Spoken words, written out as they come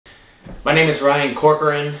My name is Ryan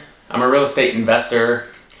Corcoran. I'm a real estate investor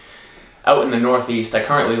out in the Northeast. I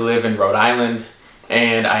currently live in Rhode Island,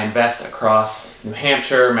 and I invest across New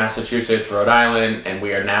Hampshire, Massachusetts, Rhode Island, and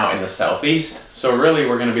we are now in the Southeast. So really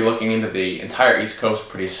we're going to be looking into the entire East Coast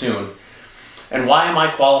pretty soon. And why am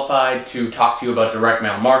I qualified to talk to you about direct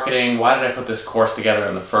mail marketing? Why did I put this course together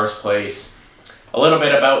in the first place? A little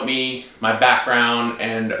bit about me, my background,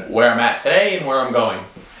 and where I'm at today and where I'm going.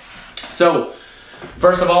 So,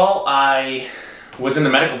 first of all, I was in the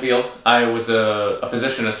medical field. I was a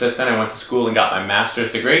physician assistant. I went to school and got my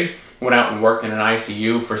master's degree. Went out and worked in an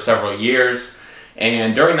ICU for several years.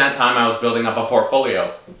 And during that time, I was building up a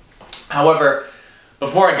portfolio. However,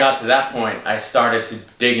 before I got to that point, I started to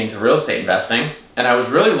dig into real estate investing. And I was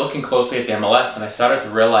really looking closely at the MLS, and I started to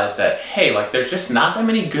realize that, hey, like there's just not that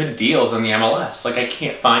many good deals on the MLS. Like I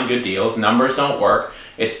can't find good deals. Numbers don't work.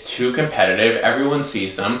 It's too competitive. Everyone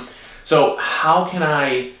sees them. So how can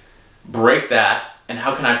I break that, and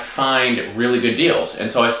how can I find really good deals? And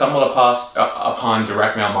so I stumbled upon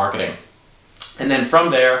direct mail marketing. And then from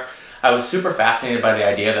there, I was super fascinated by the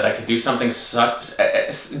idea that I could do something so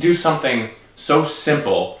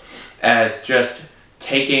simple as just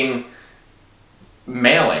taking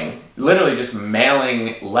mailing, literally just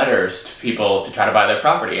mailing letters to people to try to buy their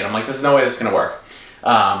property. And I'm like, there's no way this is going to work.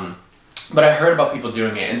 But I heard about people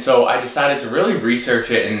doing it, and so I decided to really research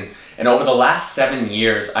it, and over the last 7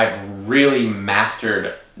 years, I've really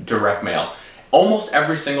mastered direct mail. Almost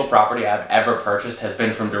every single property I've ever purchased has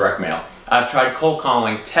been from direct mail. I've tried cold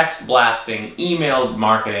calling, text blasting, email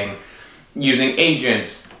marketing, using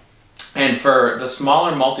agents, and for the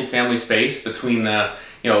smaller multifamily space between the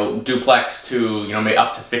duplex to maybe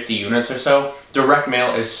up to 50 units or so, direct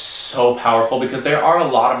mail is so powerful because there are a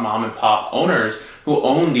lot of mom and pop owners who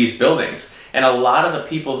own these buildings. And a lot of the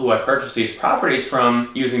people who I purchase these properties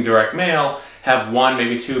from using direct mail have one,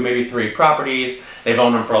 maybe two, maybe three properties. They've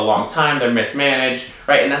owned them for a long time. They're mismanaged,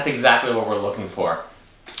 right? And that's exactly what we're looking for.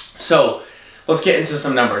 So let's get into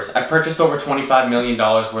some numbers. I've purchased over $25 million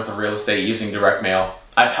worth of real estate using direct mail.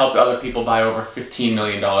 I've helped other people buy over $15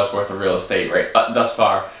 million worth of real estate thus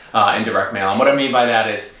far in direct mail. And what I mean by that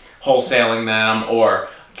is wholesaling them, or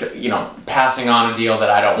passing on a deal that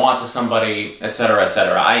I don't want to somebody, etc.,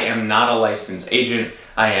 etc. I am not a licensed agent.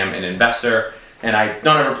 I am an investor, and I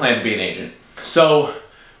don't ever plan to be an agent. So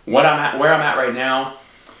where I'm at right now,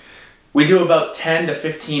 we do about 10 to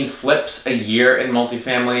 15 flips a year in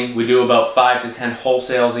multifamily. We do about 5 to 10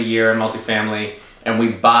 wholesales a year in multifamily, and we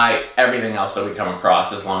buy everything else that we come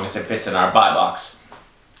across as long as it fits in our buy box.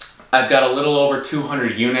 I've got a little over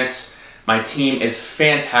 200 units. My team is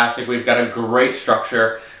fantastic. We've got a great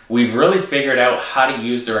structure. We've really figured out how to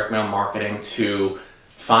use direct mail marketing to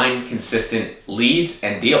find consistent leads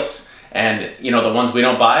and deals. And the ones we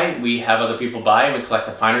don't buy, we have other people buy, and we collect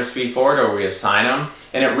a finder's fee for it, or we assign them.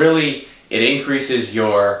 And it increases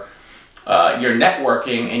your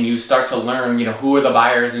networking, and you start to learn, who are the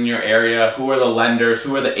buyers in your area, who are the lenders,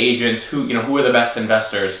 who are the agents, who are the best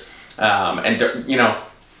investors,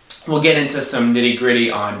 we'll get into some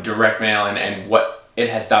nitty-gritty on direct mail and what it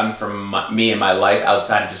has done for me in my life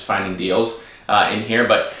outside of just finding deals in here.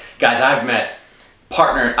 But guys, I met a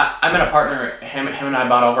partner, him and I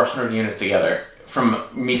bought over 100 units together from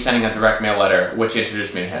me sending a direct mail letter, which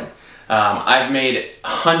introduced me to him. I've made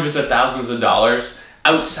hundreds of thousands of dollars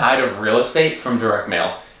outside of real estate from direct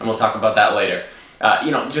mail, and we'll talk about that later.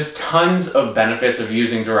 Just tons of benefits of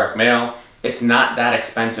using direct mail. It's not that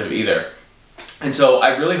expensive either. And so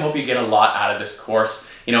I really hope you get a lot out of this course.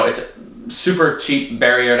 It's a super cheap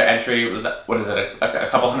barrier to entry. It was, what is it, a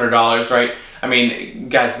couple $100, right? I mean,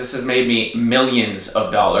 guys, this has made me millions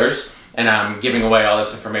of dollars, and I'm giving away all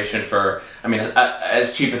this information for,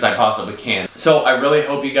 as cheap as I possibly can. So I really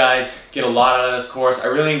hope you guys get a lot out of this course. I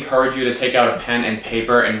really encourage you to take out a pen and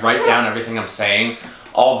paper and write down everything I'm saying.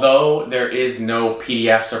 Although there is no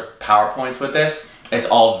PDFs or PowerPoints with this, it's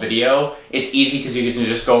all video. It's easy because you can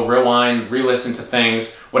just go rewind, re-listen to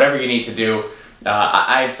things, whatever you need to do.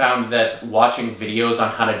 I've found that watching videos on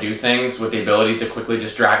how to do things with the ability to quickly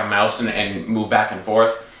just drag a mouse and move back and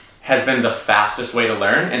forth has been the fastest way to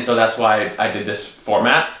learn, and so that's why I did this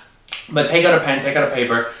format. But take out a pen, take out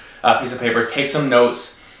a piece of paper, take some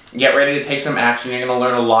notes, get ready to take some action. You're going to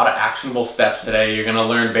learn a lot of actionable steps today. You're going to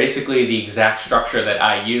learn basically the exact structure that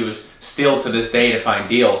I use still to this day to find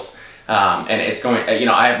deals. And it's going,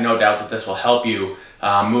 I have no doubt that this will help you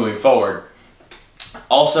moving forward.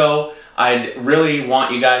 Also, I'd really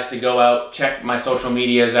want you guys to go out, check my social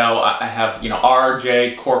medias out. I have,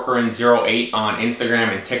 RJ Corcoran 08 on Instagram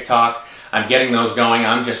and TikTok. I'm getting those going.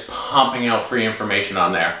 I'm just pumping out free information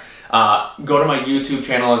on there. Go to my YouTube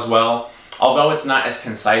channel as well. Although it's not as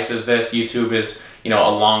concise as this, YouTube is, you know,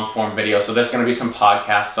 a long form video. So there's going to be some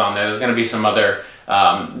podcasts on there. There's going to be some other,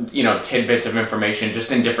 you know, tidbits of information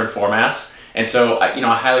just in different formats. And so, you know,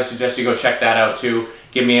 I highly suggest you go check that out too.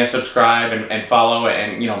 Give me a subscribe and follow,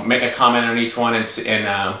 and, you know, make a comment on each one, and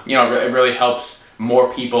you know, it really helps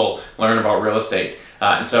more people learn about real estate.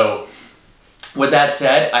 And so with that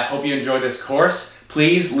said, I hope you enjoyed this course.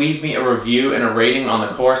 Please leave me a review and a rating on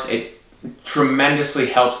the course. It tremendously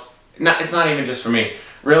helps. It's not even just for me.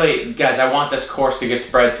 Really, guys, I want this course to get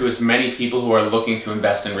spread to as many people who are looking to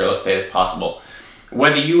invest in real estate as possible.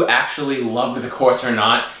 Whether you actually loved the course or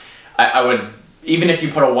not, I would, even if you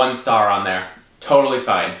put a 1 star on there, totally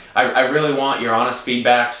fine. I really want your honest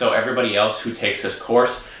feedback so everybody else who takes this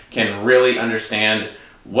course can really understand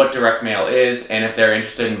what direct mail is, and if they're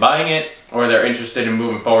interested in buying it or they're interested in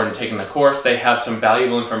moving forward and taking the course, they have some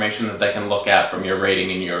valuable information that they can look at from your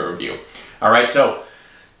rating and your review. All right, so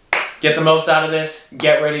get the most out of this.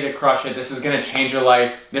 Get ready to crush it. This is going to change your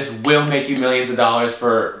life. This will make you millions of dollars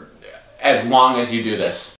for as long as you do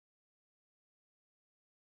this.